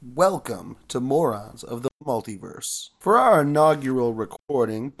Welcome to Morons of the Multiverse. For our inaugural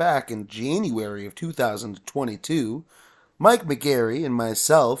recording back in January of 2022, Mike Mcgary and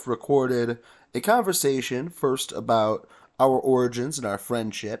myself recorded a conversation first about our origins and our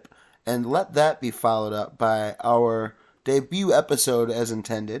friendship, and let that be followed up by our debut episode as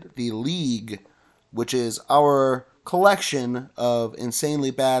intended, The League, which is our collection of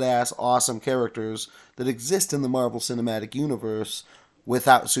insanely badass, awesome characters that exist in the Marvel Cinematic Universe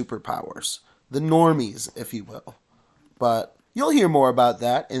without superpowers. The normies, if you will. But you'll hear more about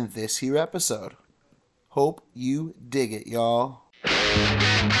that in this here episode. Hope you dig it, y'all.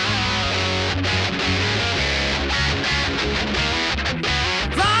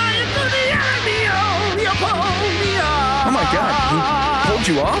 Oh my god, he pulled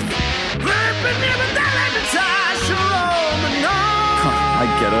you off? I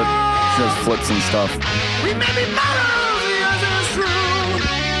get it. She does flips and stuff. We may be morons, yes, it's true.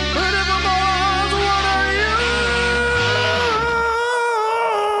 But if I'm morons, what are you?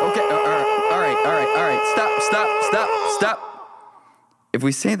 Okay, all right. Stop. If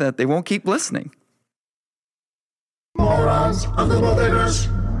we say that, they won't keep listening. Morons of the Multiverse.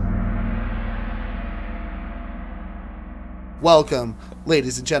 Welcome,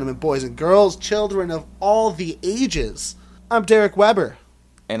 ladies and gentlemen, boys and girls, children of all the ages. I'm Derrick Weber.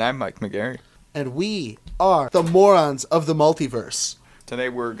 And I'm Mike Mcgary. And we are the Morons of the Multiverse. Today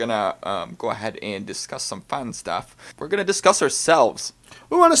we're gonna go ahead and discuss some fun stuff. We're gonna discuss ourselves.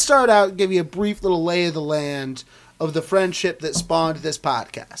 We want to start out and give you a brief little lay of the land of the friendship that spawned this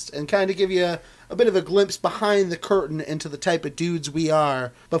podcast, and kind of give you a bit of a glimpse behind the curtain into the type of dudes we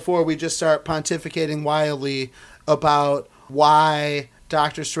are before we just start pontificating wildly about why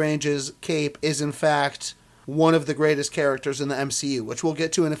Doctor Strange's cape is in fact one of the greatest characters in the MCU, which we'll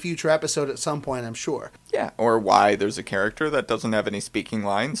get to in a future episode at some point, I'm sure. Yeah, or why there's a character that doesn't have any speaking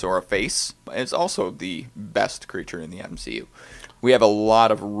lines or a face. It's also the best creature in the MCU. We have a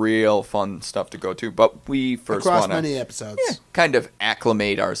lot of real fun stuff to go to, but we first want to... Across many episodes. Yeah, kind of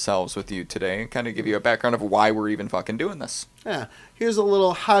acclimate ourselves with you today and kind of give you a background of why we're even fucking doing this. Yeah, here's a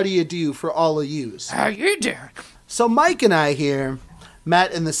little how do you do for all of yous. How you doing? So Mike and I here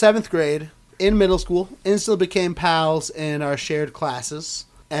met in the 7th grade in middle school, instantly became pals in our shared classes,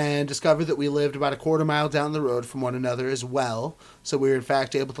 and discovered that we lived about a quarter mile down the road from one another as well. So we were in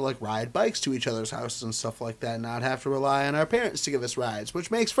fact able to ride bikes to each other's houses and stuff like that, and not have to rely on our parents to give us rides, which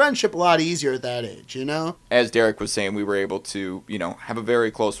makes friendship a lot easier at that age, you know? As Derrick was saying, we were able to, have a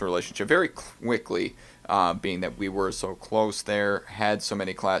very close relationship very quickly, being that we were so close there, had so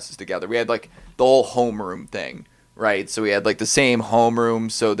many classes together. We had the whole homeroom thing. Right, so we had the same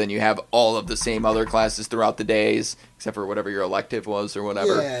homeroom, so then you have all of the same other classes throughout the days, except for whatever your elective was or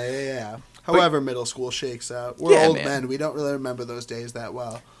whatever. Yeah. However middle school shakes out. We're old men. We don't really remember those days that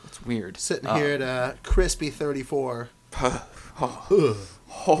well. It's weird. Sitting here at a crispy 34.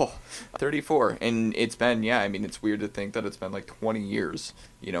 34. And it's been, it's weird to think that it's been 20 years,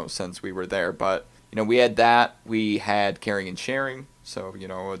 since we were there. But, we had that. We had caring and sharing. So,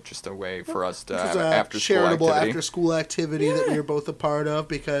 just a way for us to have charitable after-school activity that we were both a part of,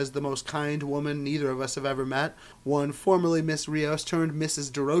 because the most kind woman neither of us have ever met, one formerly Miss Rios turned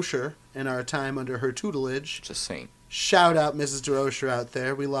Mrs. DeRocher in our time under her tutelage. Just saying. Shout out Mrs. DeRocher out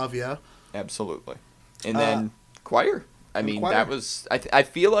there. We love you. Absolutely. And then choir. Choir. That was... I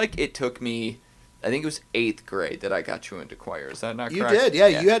feel like it took me... I think it was 8th grade that I got you into choir. Is that not correct? You did, yeah.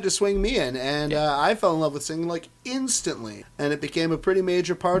 You had to swing me in, and I fell in love with singing instantly, and it became a pretty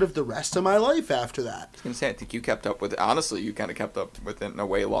major part of the rest of my life after that. I was going to say, I think you kept up with it. Honestly, you kind of kept up with it in a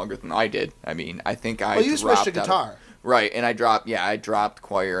way longer than I did. I think I Well, you switched to guitar. Right, and I dropped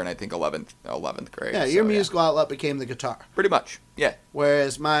choir in, I think, 11th grade. Yeah, your musical outlet became the guitar. Pretty much, yeah.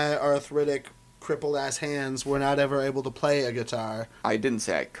 Whereas my arthritic, crippled-ass hands were not ever able to play a guitar. I didn't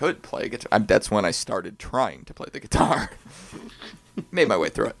say I could play a guitar. That's when I started trying to play the guitar. Made my way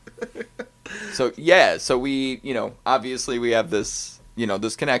through it. So we, obviously we have this,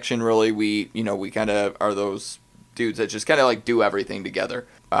 this connection, really. We kind of are those dudes that just kind of, do everything together.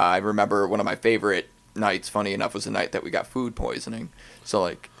 I remember one of my favorite nights, funny enough, was the night that we got food poisoning.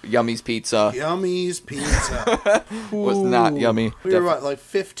 So, Yummy's Pizza. Yummy's Pizza. Was not yummy. We were,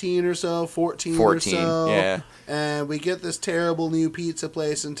 15 or so, 14 or so. Yeah. And we get this terrible new pizza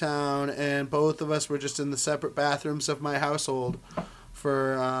place in town, and both of us were just in the separate bathrooms of my household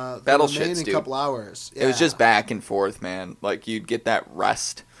for the remaining couple hours. Yeah. It was just back and forth, man. You'd get that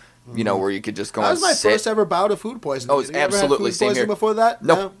rest. Where you could just go and sit. That was my first ever bout of food poisoning. Oh, it was absolutely same here. Before that?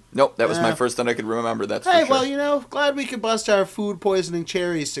 Nope. That was my first that I could remember. That's for sure. Hey, well, glad we could bust our food poisoning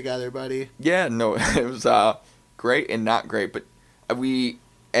cherries together, buddy. Yeah, no, it was great and not great, but we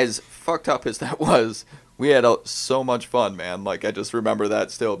as fucked up as that was, we had so much fun, man. Like, I just remember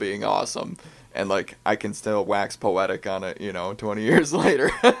that still being awesome. And, like, I can still wax poetic on it, 20 years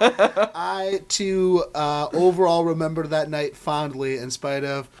later. I, too, overall remember that night fondly in spite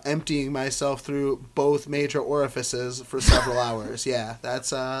of emptying myself through both major orifices for several hours. Yeah,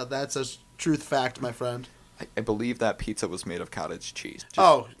 that's a truth fact, my friend. I believe that pizza was made of cottage cheese.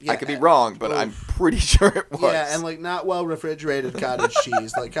 Yeah. I could be wrong, but I'm pretty sure it was. Yeah, and, like, not well refrigerated cottage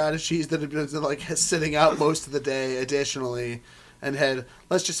cheese. Like, cottage cheese that had been, like, sitting out most of the day additionally and had,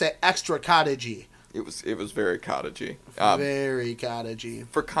 let's just say, extra cottagey. It was very cottagey. Very cottagey.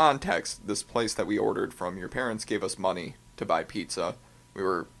 For context, this place that we ordered from, your parents gave us money to buy pizza. We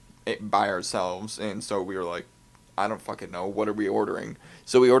were by ourselves, and so we were like, I don't fucking know, what are we ordering?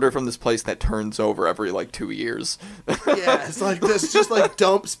 So we ordered from this place that turns over every, 2 years. Yeah, it's like this just,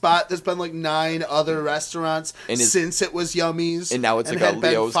 dump spot. There's been, 9 other restaurants since it was Yummy's. And now it's, and like, a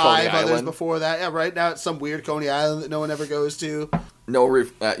Leo's Coney Coney 5 others Island. before that. Yeah, right now it's some weird Coney Island that no one ever goes to. No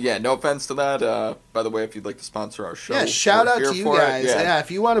offense to that. By the way, if you'd like to sponsor our show. Yeah, shout out to you guys. Yeah,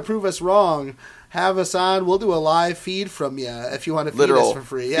 if you want to prove us wrong, have us on. We'll do a live feed from you if you want to feed us for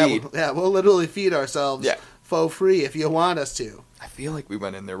free. Feed. We'll literally feed ourselves for free if you want us to. I feel like we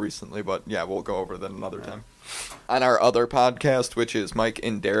went in there recently, but yeah, we'll go over that another time. On our other podcast, which is Mike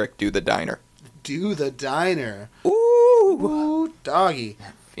and Derrick Do the Diner. Do the Diner. Ooh, doggy.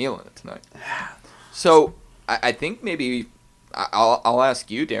 I'm feeling it tonight. So, I think maybe I'll ask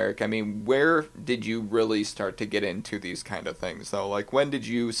you, Derrick. I mean, where did you really start to get into these kind of things, though? Like, when did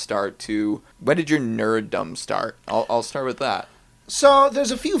your nerddom start? I'll start with that. So,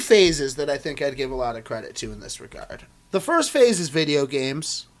 there's a few phases that I think I'd give a lot of credit to in this regard. The first phase is video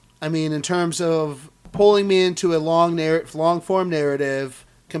games. I mean, in terms of pulling me into a long-form narrative,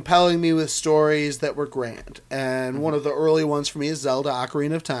 compelling me with stories that were grand. And one of the early ones for me is Zelda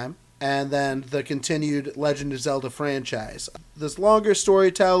Ocarina of Time. And then the continued Legend of Zelda franchise. This longer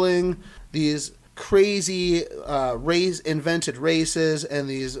storytelling, these crazy invented races, and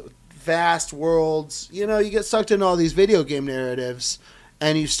these vast worlds. You get sucked into all these video game narratives,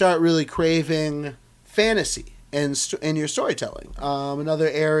 and you start really craving fantasy in your storytelling. Another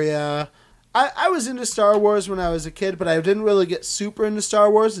area, I was into Star Wars when I was a kid, but I didn't really get super into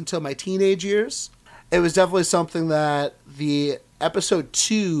Star Wars until my teenage years. It was definitely something that the Episode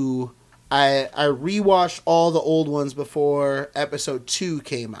 2, I rewatched all the old ones before Episode 2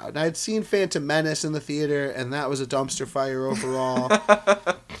 came out. And I'd seen Phantom Menace in the theater, and that was a dumpster fire overall.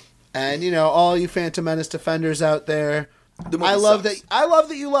 And, all you Phantom Menace defenders out there, I love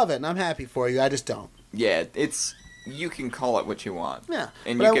that you love it, and I'm happy for you. I just don't. Yeah, you can call it what you want. Yeah.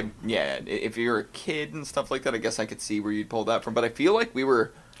 And if you're a kid and stuff like that, I guess I could see where you'd pull that from. But I feel like we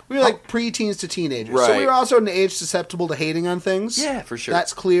were like preteens to teenagers. Right. So we were also an age susceptible to hating on things. Yeah, for sure.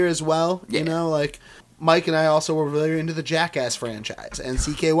 That's clear as well. Yeah. Mike and I also were really into the Jackass franchise and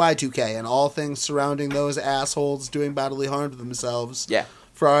CKY2K and all things surrounding those assholes doing bodily harm to themselves. Yeah.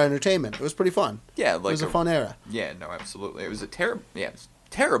 For our entertainment. It was pretty fun. Yeah, it was a fun era. Yeah, no, absolutely. It was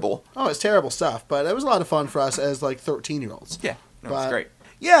terrible. Oh, it's terrible stuff, but it was a lot of fun for us as 13-year-olds. Yeah, no, it was great.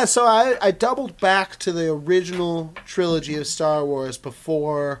 Yeah, so I doubled back to the original trilogy of Star Wars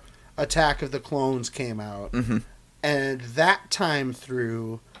before Attack of the Clones came out. Mm-hmm. And that time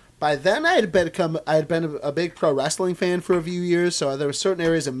through, by then I had been a big pro wrestling fan for a few years, so there were certain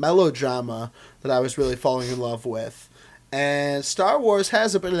areas of melodrama that I was really falling in love with. And Star Wars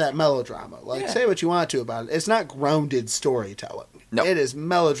has a bit of that melodrama. Say what you want to about it. It's not grounded storytelling. No. It is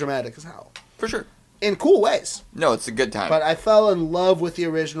melodramatic as hell. For sure. In cool ways. No, it's a good time. But I fell in love with the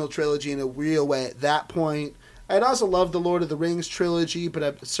original trilogy in a real way at that point. I'd also loved the Lord of the Rings trilogy, but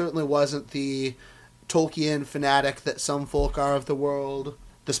I certainly wasn't the Tolkien fanatic that some folk are of the world.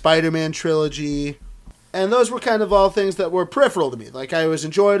 The Spider-Man trilogy. And those were kind of all things that were peripheral to me. I always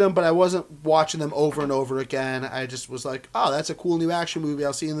enjoyed them, but I wasn't watching them over and over again. I just was like, oh, that's a cool new action movie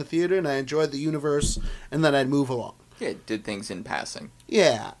I'll see in the theater, and I enjoyed the universe, and then I'd move along. Yeah, did things in passing.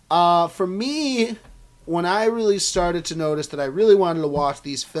 Yeah. For me, when I really started to notice that I really wanted to watch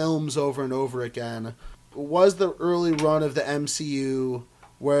these films over and over again, was the early run of the MCU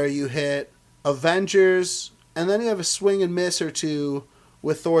where you hit Avengers, and then you have a swing and miss or two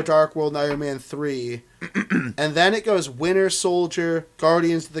with Thor Dark World and Iron Man 3. And then it goes Winter Soldier,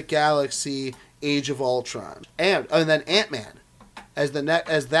 Guardians of the Galaxy, Age of Ultron. And then Ant-Man. As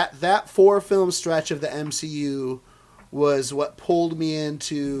that 4-film stretch of the MCU was what pulled me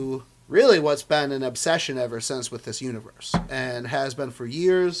into really what's been an obsession ever since with this universe. And has been for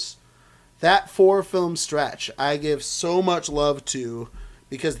years. That 4-film stretch I give so much love to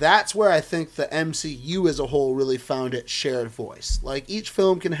because that's where I think the MCU as a whole really found its shared voice. Like, each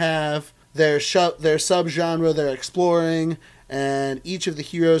film can have their subgenre they're exploring, and each of the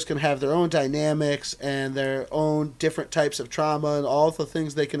heroes can have their own dynamics and their own different types of trauma and all the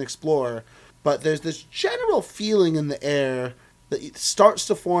things they can explore. But there's this general feeling in the air that it starts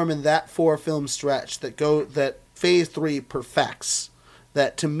to form in that 4-film stretch that Phase 3 perfects.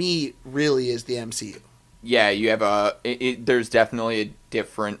 That, to me, really is the MCU. Yeah, you have there's definitely a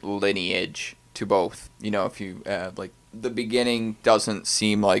different lineage to both. You know, if you, like, the beginning doesn't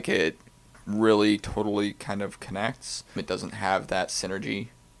seem like it really totally kind of connects. It doesn't have that synergy.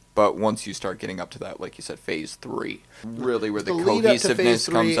 But once you start getting up to that, like you said, Phase 3, really where the cohesiveness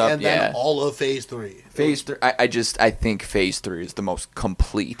comes up. And then all of Phase 3. Phase 3, I think Phase 3 is the most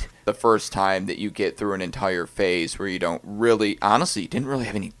complete. The first time that you get through an entire phase where you don't really, honestly, you didn't really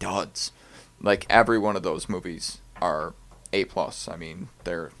have any duds. Like, every one of those movies are A+. I mean,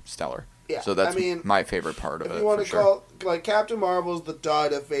 they're stellar. Yeah, so that's my favorite part of it. If you want to call, like, Captain Marvel's the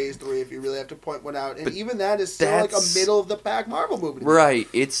dud of Phase 3, if you really have to point one out. And but even that is still like a middle-of-the-pack Marvel movie. Right,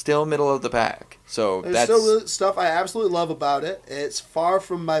 it's still middle of the pack. So there's still really stuff I absolutely love about it. It's far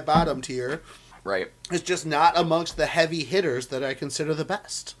from my bottom tier. Right. It's just not amongst the heavy hitters that I consider the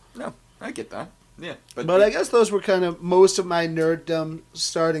best. No, I get that. Yeah. But I guess those were kind of most of my nerddom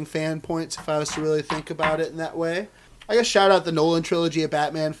starting fan points, if I was to really think about it in that way. I guess shout out the Nolan trilogy of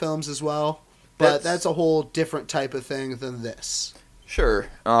Batman films as well, but that's a whole different type of thing than this. Sure.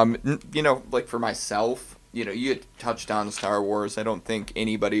 You know, like for myself, you know, you had touched on Star Wars. I don't think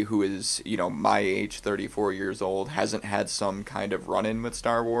anybody who is, you know, my age, 34 years old, hasn't had some kind of run-in with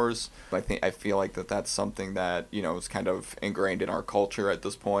Star Wars. I feel like that's something that, you know, is kind of ingrained in our culture at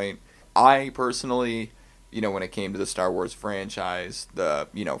this point. I personally, you know, when it came to the Star Wars franchise, the,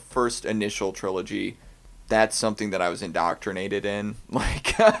 you know, first initial trilogy, that's something that I was indoctrinated in.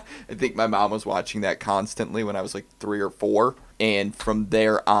 Like, I think my mom was watching that constantly when I was like 3 or 4. And from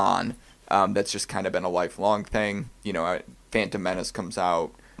there on, that's just kind of been a lifelong thing. You know, Phantom Menace comes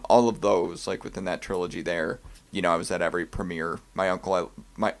out. All of those, like within that trilogy there, you know, I was at every premiere. My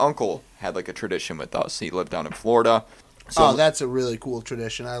uncle had like a tradition with us. He lived down in Florida. So, that's a really cool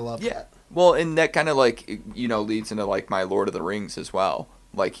tradition. I love that. Well, and that kind of like, you know, leads into like my Lord of the Rings as well.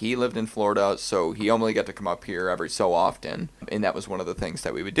 Like, he lived in Florida, so he only got to come up here every so often. And that was one of the things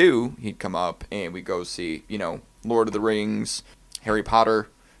that we would do. He'd come up and we'd go see, you know, Lord of the Rings, Harry Potter,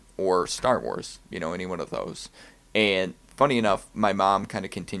 or Star Wars, you know, any one of those. And funny enough, my mom kind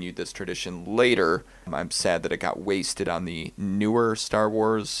of continued this tradition later. I'm sad that it got wasted on the newer Star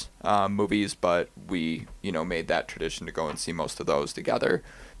Wars movies, but we, you know, made that tradition to go and see most of those together.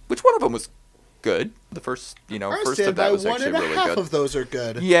 Which one of them was good? The first of that was actually really good. Half of those are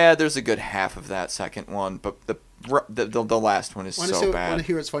good. Yeah, there's a good half of that second one, but the last one is so bad. Want to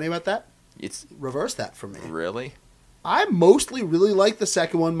hear what's funny about that? It's reverse that for me. Really? I mostly really like the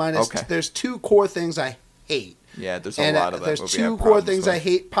second one. There's 2 core things I hate. Yeah, there's a lot of that there's movie. There's 2 core things I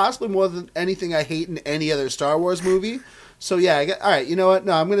hate, possibly more than anything I hate in any other Star Wars movie. So yeah, all right. You know what?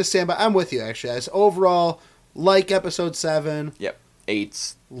 No, I'm going to stand by. I'm with you actually. As overall, like Episode 7. Yep.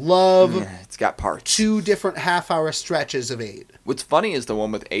 8's love. Yeah, it's got parts. 2 different half-hour stretches of 8. What's funny is the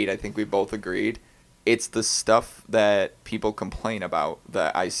one with 8. I think we both agreed. It's the stuff that people complain about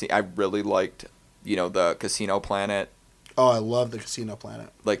that I see. I really liked, you know, the Casino Planet. Oh, I love the Casino Planet.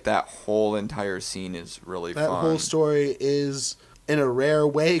 Like, that whole entire scene is really fun. That whole story is, in a rare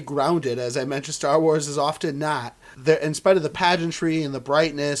way, grounded. As I mentioned, Star Wars is often not. In spite of the pageantry and the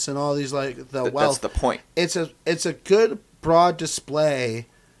brightness and all these, like, wealth. That's the point. It's a good, broad display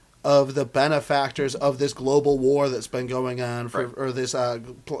of the benefactors of this global war that's been going on or this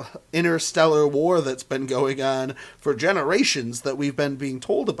interstellar war that's been going on for generations that we've been being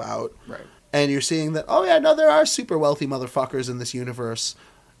told about. Right. And you're seeing that, oh yeah, no, there are super wealthy motherfuckers in this universe.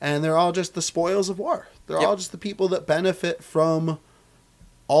 And they're all just the spoils of war. They're all just the people that benefit from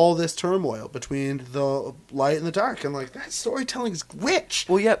all this turmoil between the light and the dark. And, like, that storytelling is rich.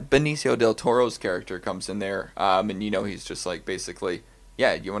 Well, yeah, Benicio del Toro's character comes in there. And, you know, he's just like, basically,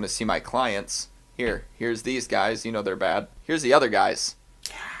 yeah, you want to see my clients? Here's these guys. You know they're bad. Here's the other guys.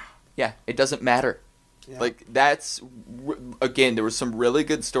 Yeah, it doesn't matter. Yeah. Like, again, there was some really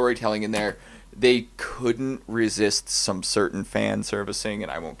good storytelling in there. They couldn't resist some certain fan servicing,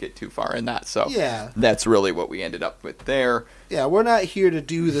 and I won't get too far in that. So yeah, that's really what we ended up with there. Yeah, we're not here to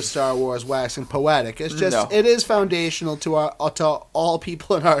do the Star Wars waxing poetic. It's just It is foundational to all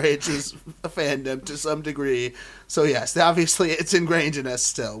people in our age's fandom to some degree. So yes, obviously it's ingrained in us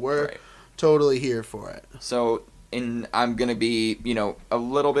still. We're totally here for it. So And I'm going to be, a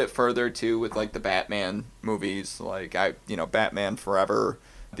little bit further, too, with, like, the Batman movies. Like, Batman Forever,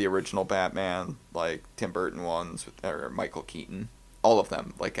 the original Batman, like, Tim Burton ones, or Michael Keaton. All of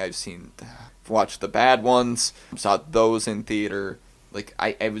them. Like, I've watched the bad ones, saw those in theater. Like,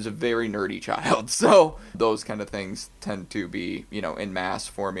 I was a very nerdy child, so those kind of things tend to be, en masse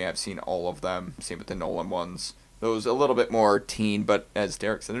for me. I've seen all of them. Same with the Nolan ones. Those a little bit more teen, but as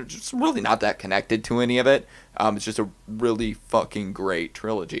Derrick said, they're just really not that connected to any of it. It's just a really fucking great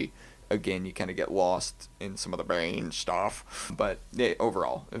trilogy. Again, you kind of get lost in some of the brain stuff, but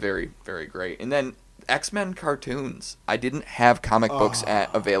overall, very, very great. And then X-Men cartoons. I didn't have comic books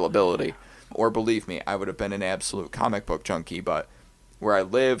at availability, or believe me, I would have been an absolute comic book junkie, but where I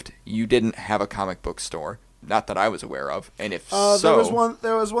lived, you didn't have a comic book store. Not that I was aware of, and if so... There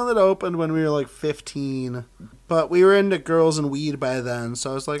was one that opened when we were, like, 15, but we were into girls and weed by then,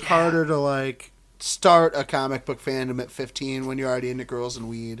 so it was, like, harder to, like, start a comic book fandom at 15 when you're already into girls and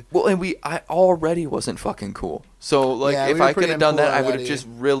weed. Well, and I already wasn't fucking cool. So, like, if I could have done that, I would have just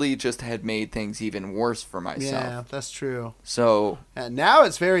really just had made things even worse for myself. Yeah, that's true. So... And now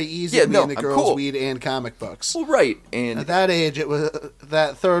it's very easy to be into girls, weed, and comic books. Well, right. And at that age,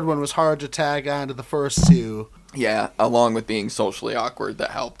 that third one was hard to tag on to the first two. Yeah, along with being socially awkward, that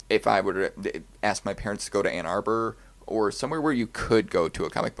helped. If I would have asked my parents to go to Ann Arbor or somewhere where you could go to a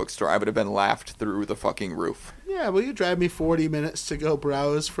comic book store, I would have been laughed through the fucking roof. Yeah, will you drive me 40 minutes to go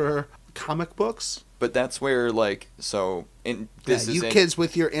browse for comic books? But that's where, like, so... kids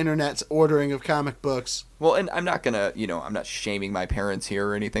with your internet's ordering of comic books. Well, and I'm not gonna, I'm not shaming my parents here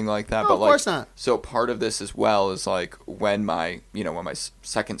or anything like that. No, but of course not. So part of this as well is, like, when my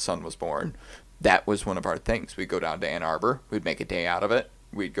second son was born, that was one of our things. We'd go down to Ann Arbor. We'd make a day out of it.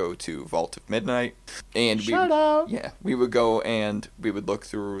 We'd go to Vault of Midnight. And we would go and we would look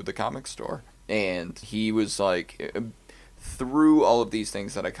through the comic store. And he was, like, through all of these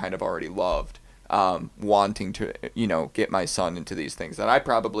things that I kind of already loved, wanting to, get my son into these things that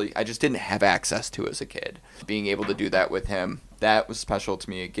I just didn't have access to as a kid. Being able to do that with him, that was special to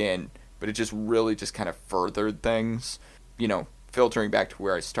me again. But it just really just kind of furthered things, filtering back to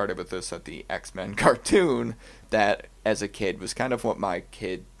where I started with this at the X-Men cartoon, that as a kid was kind of what my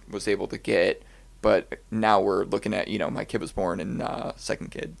kid was able to get. But now we're looking at, my kid was born in,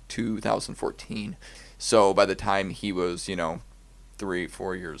 second kid, 2014. So by the time he was,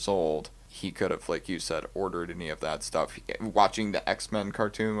 3-4 years old, he could have, like you said, ordered any of that stuff. Watching the X-Men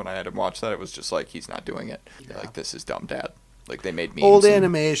cartoon, when I had him watch that, it was just like, he's not doing it. Yeah. Like, this is dumb, Dad. Like, they made memes. Old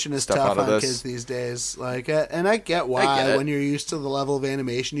animation is tough on kids these days. Like, and I get why. When you're used to the level of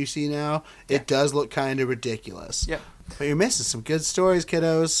animation you see now, it does look kind of ridiculous. Yeah. But you're missing some good stories,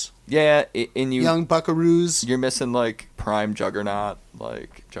 kiddos. Yeah, and young buckaroos. You're missing, like, prime Juggernaut,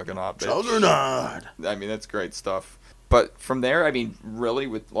 like Juggernaut. Bitch. Juggernaut. I mean, that's great stuff. But from there, I mean, really,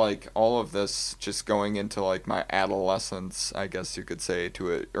 with, like, all of this just going into, like, my adolescence, I guess you could say,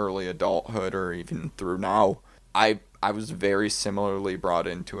 to early adulthood or even through now, I was very similarly brought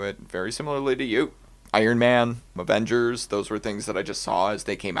into it, very similarly to you. Iron Man, Avengers, those were things that I just saw as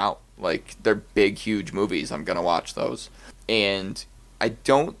they came out. Like, they're big, huge movies. I'm going to watch those. And I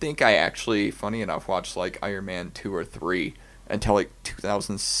don't think I actually, funny enough, watched, like, Iron Man 2 or 3 until, like,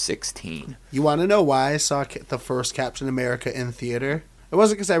 2016. You want to know why I saw the first Captain America in theater? It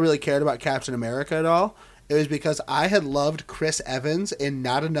wasn't because I really cared about Captain America at all. It was because I had loved Chris Evans in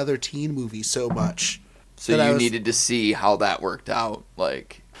Not Another Teen Movie so much. So you needed to see how that worked out,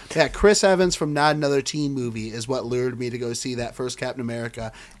 like... Yeah, Chris Evans from Not Another Teen Movie is what lured me to go see that first Captain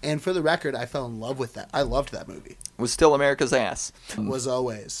America. And for the record, I fell in love with that. I loved that movie. Was still America's ass. Was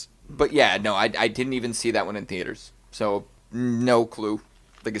always. But yeah, no, I didn't even see that one in theaters. So, no clue.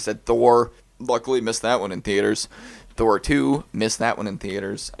 Like I said, Thor, luckily missed that one in theaters. Thor 2, missed that one in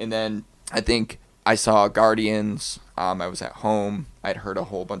theaters. And then I think I saw Guardians. I was at home. I'd heard a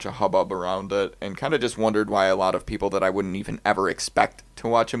whole bunch of hubbub around it and kind of just wondered why a lot of people that I wouldn't even ever expect to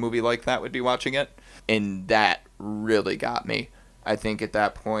watch a movie like that would be watching it. And that really got me. I think at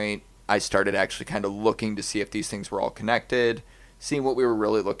that point, I started actually kind of looking to see if these things were all connected, seeing what we were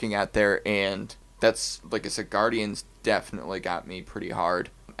really looking at there. And that's, like I said, Guardians definitely got me pretty hard.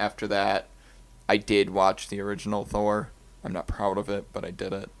 After that, I did watch the original Thor. I'm not proud of it, but I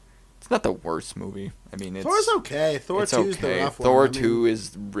did it. It's not the worst movie. I mean, Thor's okay. Thor 2 is the rough one. Thor 2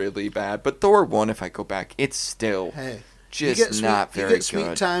 is really bad. But Thor 1, if I go back, it's still just not very good. You get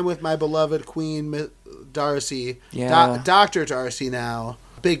sweet time with my beloved Queen Darcy. Yeah. Dr. Darcy now.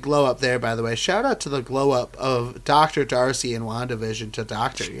 Big glow up there, by the way. Shout out to the glow up of Dr. Darcy in WandaVision to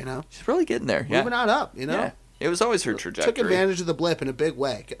Doctor, She's really getting there. Moving on up, Yeah. It was always her trajectory. Took advantage of the blip in a big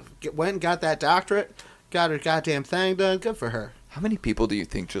way. Went and got that doctorate. got her goddamn thing done. Good for her. How many people do you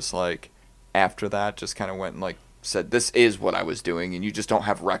think just like after that just kind of went and like said this is what I was doing, and you just don't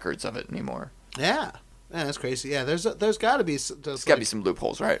have records of it anymore? Yeah, that's crazy. Yeah, there's got to be. There's got to be some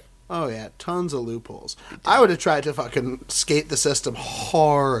loopholes, right? Oh yeah, tons of loopholes. I would have tried to fucking skate the system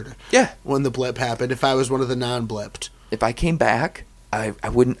hard. Yeah. When the blip happened, if I was one of the non-blipped. If I came back, I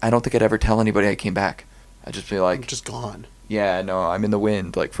wouldn't. I don't think I'd ever tell anybody I came back. I'd just be like, I'm just gone. Yeah, no, I'm in the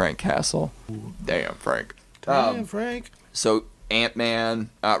wind, like Frank Castle. Damn, Frank. Damn, Frank. So Ant-Man,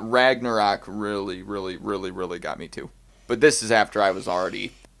 Ragnarok really got me too. But this is after I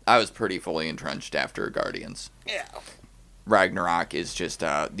was pretty fully entrenched after Guardians. Yeah. Ragnarok is just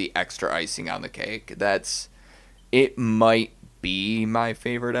the extra icing on the cake. It might be my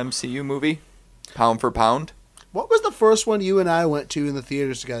favorite MCU movie, pound for pound. What was the first one you and I went to in the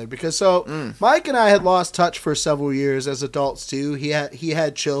theaters together? Because Mike and I had lost touch for several years as adults too. He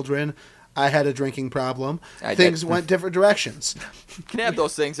had children. I had a drinking problem. Things went different directions. You can have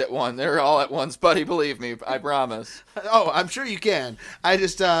those things at once. They're all at once, buddy. Believe me, I promise. Oh, I'm sure you can. I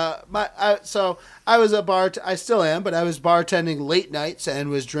just so I was I still am, but I was bartending late nights and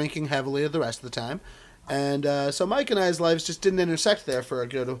was drinking heavily the rest of the time. And so Mike and I's lives just didn't intersect there for a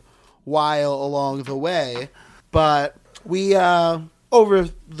good while along the way. But we over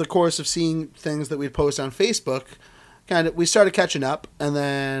the course of seeing things that we'd post on Facebook, we started catching up, and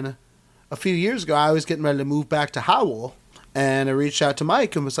then a few years ago, I was getting ready to move back to Howell, and I reached out to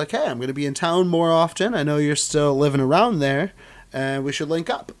Mike and was like, hey, I'm going to be in town more often. I know you're still living around there, and we should link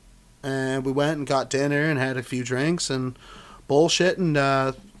up. And we went and got dinner and had a few drinks and bullshit, and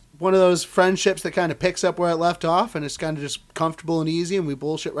one of those friendships that kind of picks up where it left off, and it's kind of just comfortable and easy, and we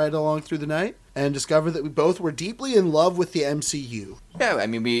bullshit right along through the night, and discovered that we both were deeply in love with the MCU. Yeah, I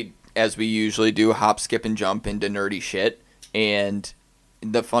mean, as we usually do, hop, skip, and jump into nerdy shit, and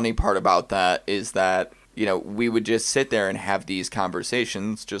the funny part about that is that, we would just sit there and have these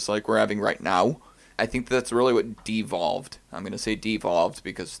conversations just like we're having right now. I think that's really what devolved. I'm going to say devolved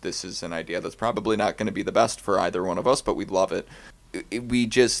because this is an idea that's probably not going to be the best for either one of us, but we love it. We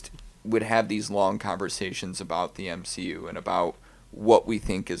just would have these long conversations about the MCU and about what we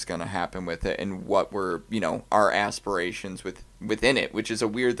think is going to happen with it and what were, our aspirations within it, which is a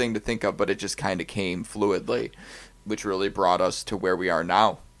weird thing to think of, but it just kind of came fluidly, which really brought us to where we are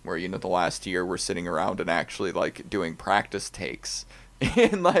now, where, the last year we're sitting around and actually, doing practice takes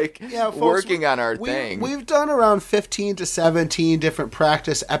and, folks, working on our thing. We've done around 15 to 17 different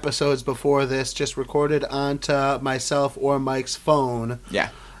practice episodes before this, just recorded onto myself or Mike's phone. Yeah.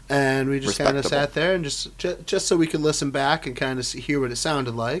 And we just kind of sat there and just so we could listen back and kind of hear what it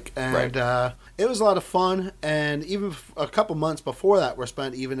sounded like. And it was a lot of fun. And even a couple months before that were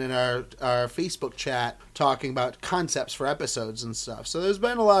spent even in our Facebook chat talking about concepts for episodes and stuff. So there's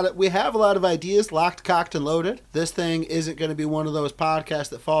been we have a lot of ideas locked, cocked, and loaded. This thing isn't going to be one of those podcasts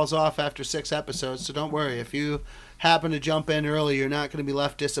that falls off after 6 episodes. So don't worry. If you happen to jump in early, you're not going to be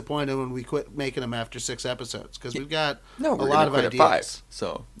left disappointed when we quit making them after 6 episodes, because we've got a lot of ideas. At 5,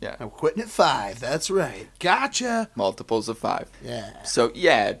 so yeah, I'm quitting at 5. That's right. Gotcha. Multiples of 5. Yeah. So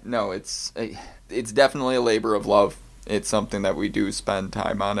yeah, no, it's definitely a labor of love. It's something that we do spend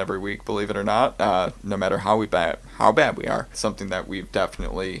time on every week, believe it or not. No matter how bad we are, it's something that we've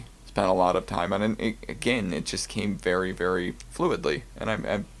definitely spent a lot of time on. And it just came very, very fluidly,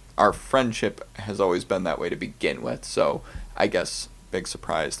 and our friendship has always been that way to begin with, so I guess big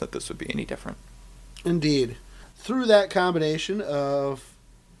surprise that this would be any different. Indeed. Through that combination of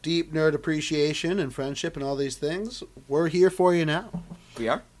deep nerd appreciation and friendship and all these things, we're here for you now. We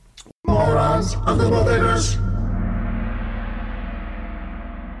are? Morons of the Multiverse.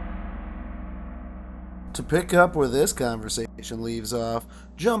 To pick up where this conversation leaves off,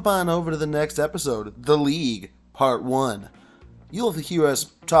 jump on over to the next episode, The League, Part 1. You'll hear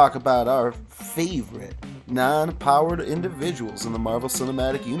us talk about our favorite non-powered individuals in the Marvel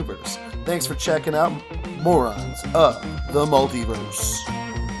Cinematic Universe. Thanks for checking out Morons of the Multiverse.